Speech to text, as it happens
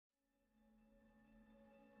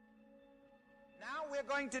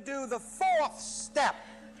we're going to do the fourth step.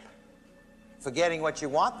 Forgetting what you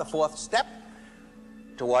want, the fourth step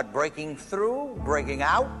toward breaking through, breaking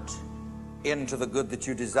out into the good that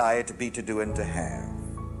you desire to be, to do, and to have.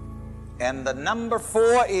 And the number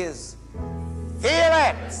 4 is feel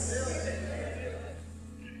it.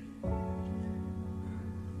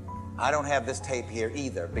 I don't have this tape here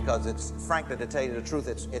either because it's, frankly, to tell you the truth,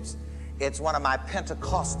 it's one of my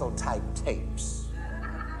Pentecostal type tapes.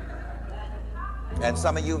 And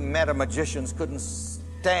some of you meta magicians couldn't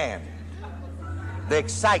stand the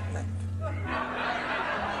excitement.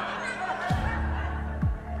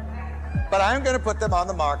 But I'm going to put them on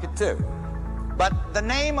the market too. But the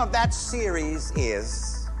name of that series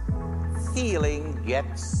is Feeling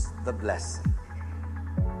Gets the Blessing.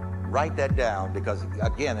 Write that down because,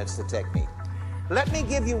 again, it's the technique. Let me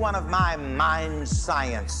give you one of my mind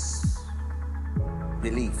science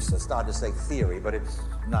beliefs. I started to say theory, but it's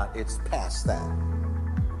not, it's past that.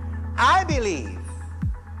 I believe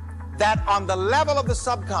that on the level of the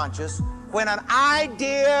subconscious, when an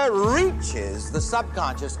idea reaches the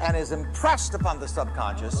subconscious and is impressed upon the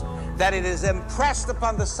subconscious, that it is impressed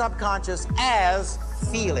upon the subconscious as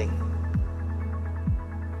feeling.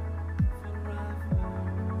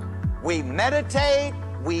 We meditate,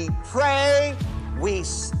 we pray, we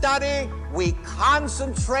study, we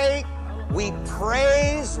concentrate, we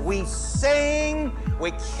praise, we sing,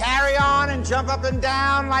 we carry on and jump up and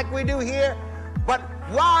down like we do here. But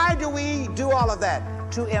why do we do all of that?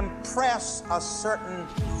 To impress a certain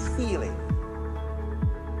feeling.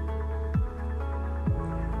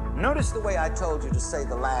 Notice the way I told you to say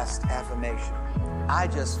the last affirmation. I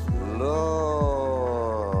just love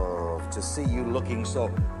to see you looking so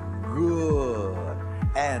good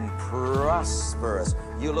and prosperous.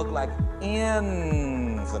 You look like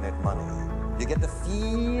infinite money. You get the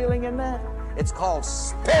feeling in that? It's called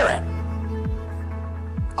spirit,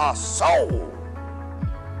 a soul.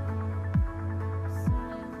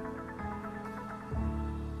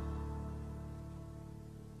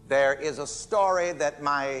 There is a story that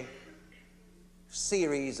my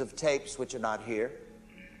series of tapes, which are not here,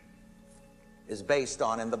 is based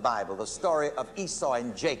on in the Bible. The story of Esau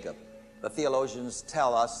and Jacob. The theologians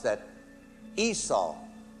tell us that Esau,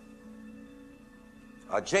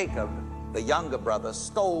 or Jacob, the younger brother,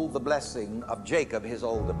 stole the blessing of Jacob, his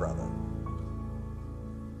older brother.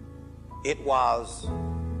 It was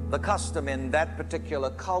the custom in that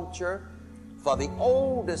particular culture for the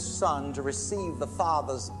oldest son to receive the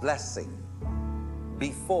father's blessing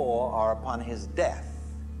before or upon his death.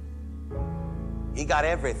 He got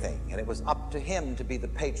everything, and it was up to him to be the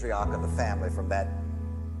patriarch of the family from that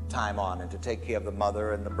time on and to take care of the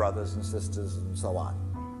mother and the brothers and sisters and so on.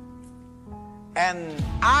 And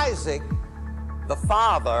Isaac, the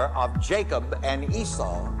father of Jacob and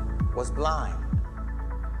Esau, was blind.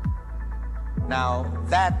 Now,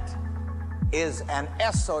 that is an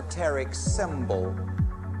esoteric symbol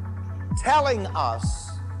telling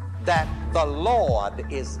us that the Lord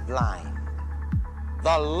is blind.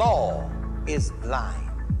 The law is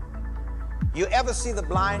blind. You ever see the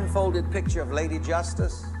blindfolded picture of Lady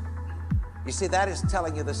Justice? You see, that is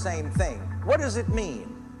telling you the same thing. What does it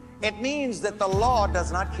mean? It means that the law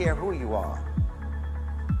does not care who you are.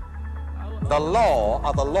 The law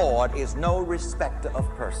of the Lord is no respecter of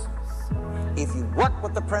persons. If you work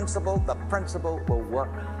with the principle will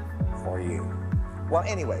work for you. Well,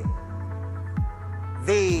 anyway,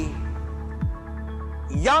 the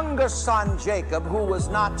younger son Jacob, who was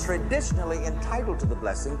not traditionally entitled to the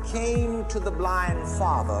blessing, came to the blind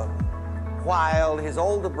father while his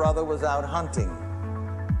older brother was out hunting.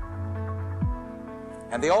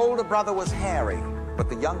 And the older brother was hairy, but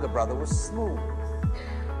the younger brother was smooth.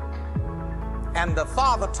 And the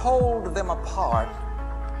father told them apart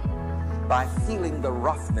by feeling the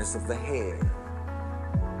roughness of the hair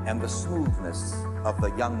and the smoothness of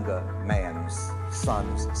the younger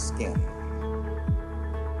son's skin.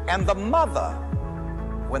 And the mother,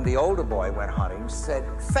 when the older boy went hunting,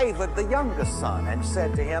 favored the younger son and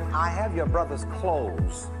said to him, I have your brother's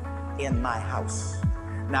clothes in my house.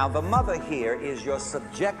 Now, the mother here is your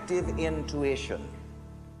subjective intuition.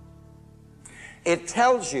 It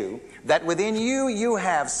tells you that within you, you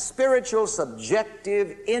have spiritual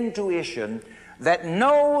subjective intuition that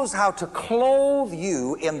knows how to clothe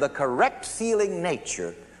you in the correct feeling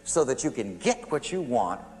nature so that you can get what you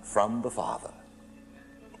want from the Father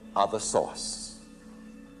or the source.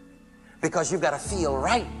 Because you've got to feel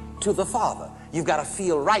right to the Father. You've got to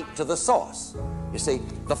feel right to the source. You see,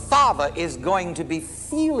 the Father is going to be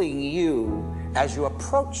feeling you as you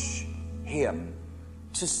approach Him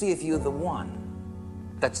to see if you're the one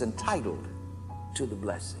that's entitled to the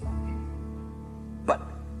blessing. But,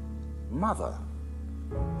 mother,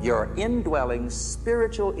 your indwelling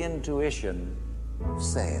spiritual intuition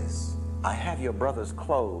says, I have your brother's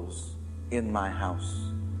clothes in my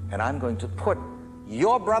house, and I'm going to put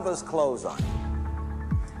your brother's clothes on,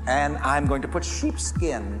 and I'm going to put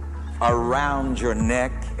sheepskin around your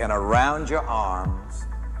neck and around your arms,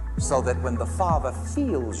 so that when the Father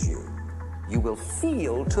feels you, you will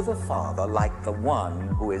feel to the Father like the one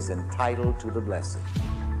who is entitled to the blessing.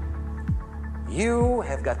 You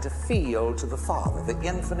have got to feel to the Father, the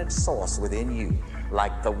infinite source within you,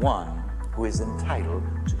 like the one who is entitled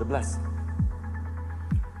to the blessing.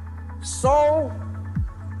 So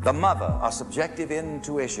the mother, a subjective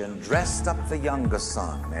intuition, dressed up the younger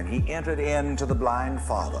son, and he entered into the blind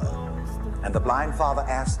father. And the blind father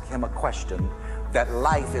asked him a question that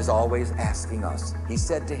life is always asking us. He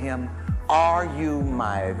said to him, are you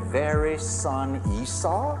my very son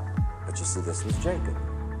Esau? But you see, this was Jacob.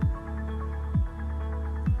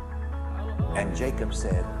 And Jacob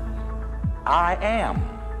said, I am.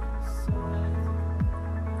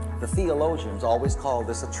 The theologians always call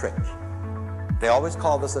this a trick. They always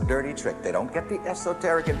call this a dirty trick. They don't get the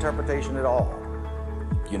esoteric interpretation at all.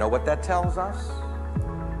 You know what that tells us?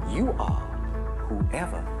 You are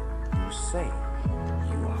whoever you say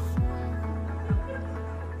you are.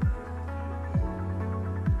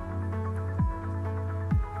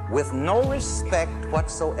 With no respect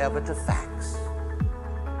whatsoever to facts.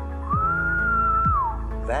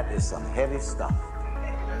 That is some heavy stuff.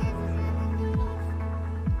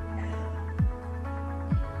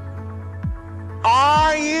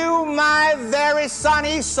 Are you my very son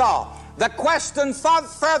Esau? The question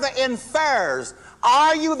further infers,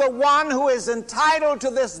 are you the one who is entitled to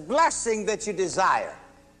this blessing that you desire?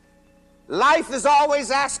 Life is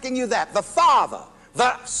always asking you that. The Father,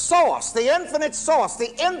 the source, the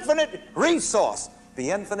infinite resource, the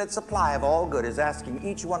infinite supply of all good is asking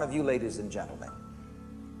each one of you, ladies and gentlemen,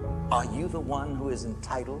 are you the one who is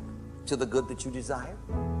entitled to the good that you desire?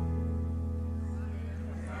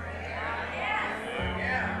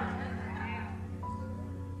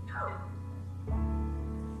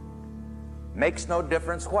 Makes no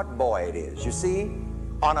difference what boy it is. You see,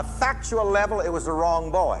 on a factual level, it was the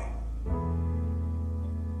wrong boy.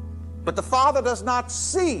 But the Father does not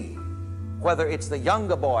see whether it's the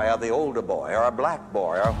younger boy or the older boy, or a black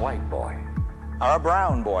boy or a white boy, or a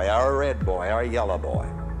brown boy or a red boy or a yellow boy.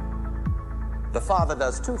 The Father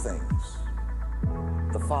does two things.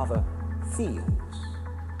 The Father feels,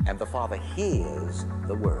 and the Father hears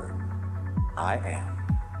the word, I am.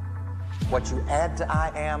 What you add to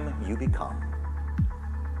I am, you become.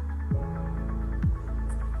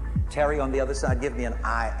 Terry, on the other side, give me an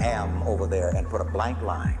I am over there and put a blank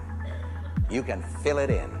line. You can fill it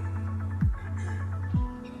in.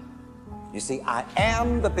 You see, I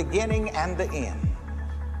am the beginning and the end.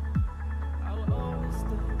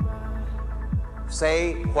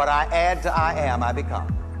 Say, what I add to I am, I become.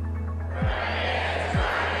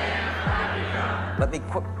 Let me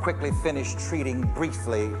quickly finish treating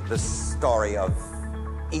briefly the story of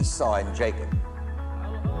Esau and Jacob.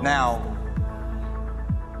 Now,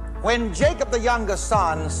 when Jacob the younger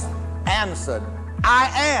son answered,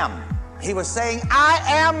 I am, he was saying, I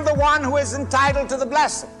am the one who is entitled to the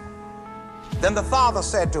blessing. Then the father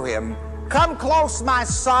said to him, come close, my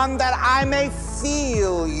son, that I may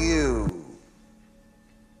feel you.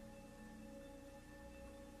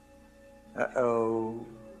 Uh-oh.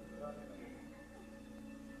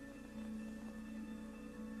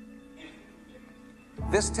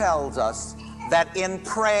 This tells us that in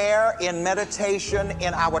prayer, in meditation,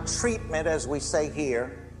 in our treatment, as we say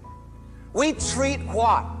here, we treat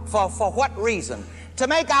what? For what reason? To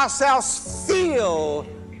make ourselves feel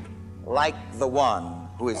like the one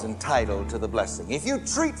who is entitled to the blessing. If you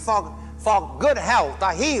treat for good health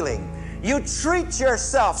or healing, you treat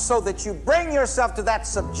yourself so that you bring yourself to that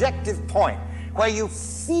subjective point where you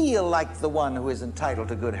feel like the one who is entitled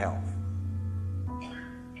to good health.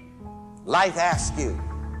 Life asks you,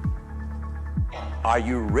 are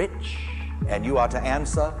you rich? And you are to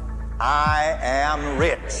answer, I am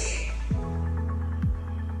rich.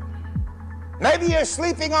 Maybe you're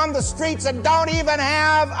sleeping on the streets and don't even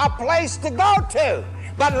have a place to go to.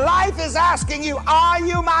 But life is asking you, are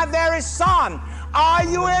you my very son? Are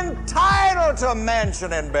you entitled to a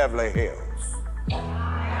mansion in Beverly Hills?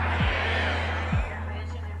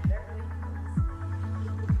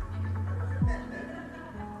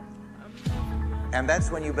 And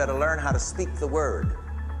that's when you better learn how to speak the word,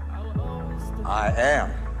 I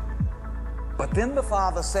am. But then the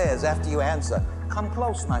father says, after you answer, come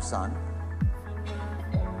close, my son.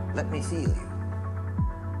 Let me feel you.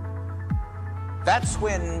 That's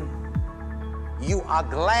when you are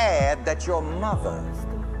glad that your mother,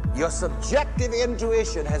 your subjective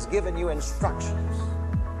intuition, has given you instructions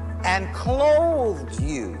and clothed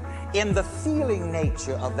you in the feeling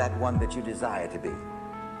nature of that one that you desire to be.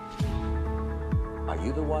 Are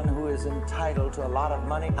you the one who is entitled to a lot of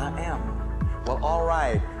money? I am. Well, all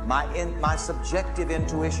right. My subjective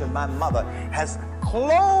intuition, my mother, has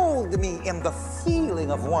clothed me in the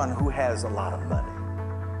feeling of one who has a lot of money.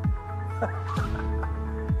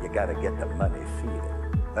 You got to get the money feeling.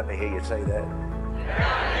 Let me hear you say that. You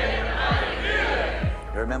gotta get the money feeling.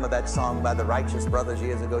 You remember that song by the Righteous Brothers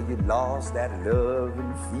years ago? You lost that love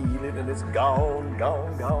and feeling, and it's gone,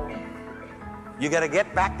 gone, gone. You got to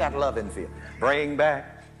get back that love and feeling. Bring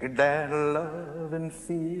back that love and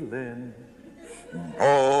feeling.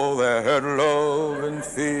 Oh, that love and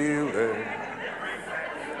feeling.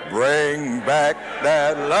 Bring back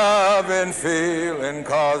that love and feeling,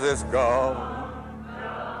 'cause it's gone.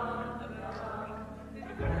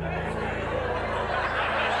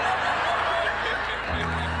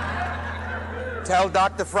 Tell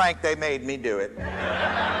Dr. Frank they made me do it.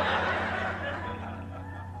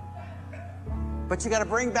 But you got to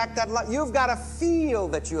bring back that love. You've got to feel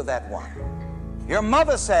that you're that one. Your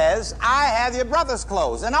mother says, I have your brother's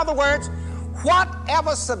clothes. In other words,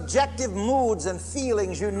 whatever subjective moods and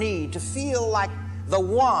feelings you need to feel like the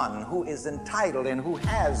one who is entitled and who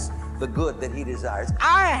has the good that he desires.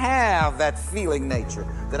 I have that feeling nature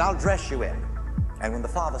that I'll dress you in. And when the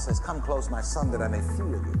Father says, come close, my son, that I may feel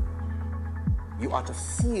you, you are to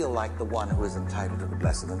feel like the one who is entitled to the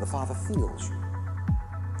blessing, and the Father feels you.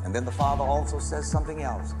 And then the Father also says something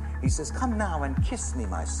else. He says, come now and kiss me,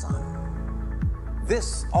 my son.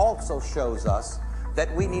 This also shows us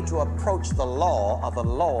that we need to approach the law of the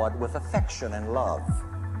Lord with affection and love.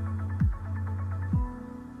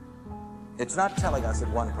 It's not telling us that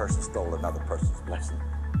one person stole another person's blessing.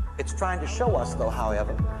 It's trying to show us, though,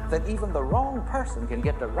 however, that even the wrong person can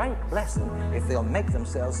get the right blessing if they'll make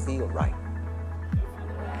themselves feel right.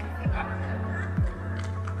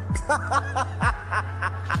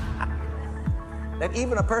 That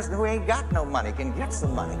even a person who ain't got no money can get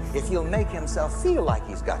some money if he'll make himself feel like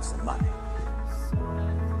he's got some money.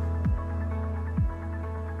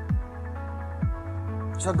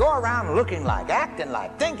 So go around looking like, acting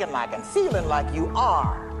like, thinking like, and feeling like you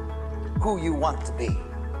are who you want to be.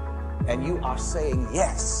 And you are saying,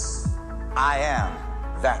 yes, I am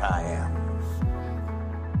that I am.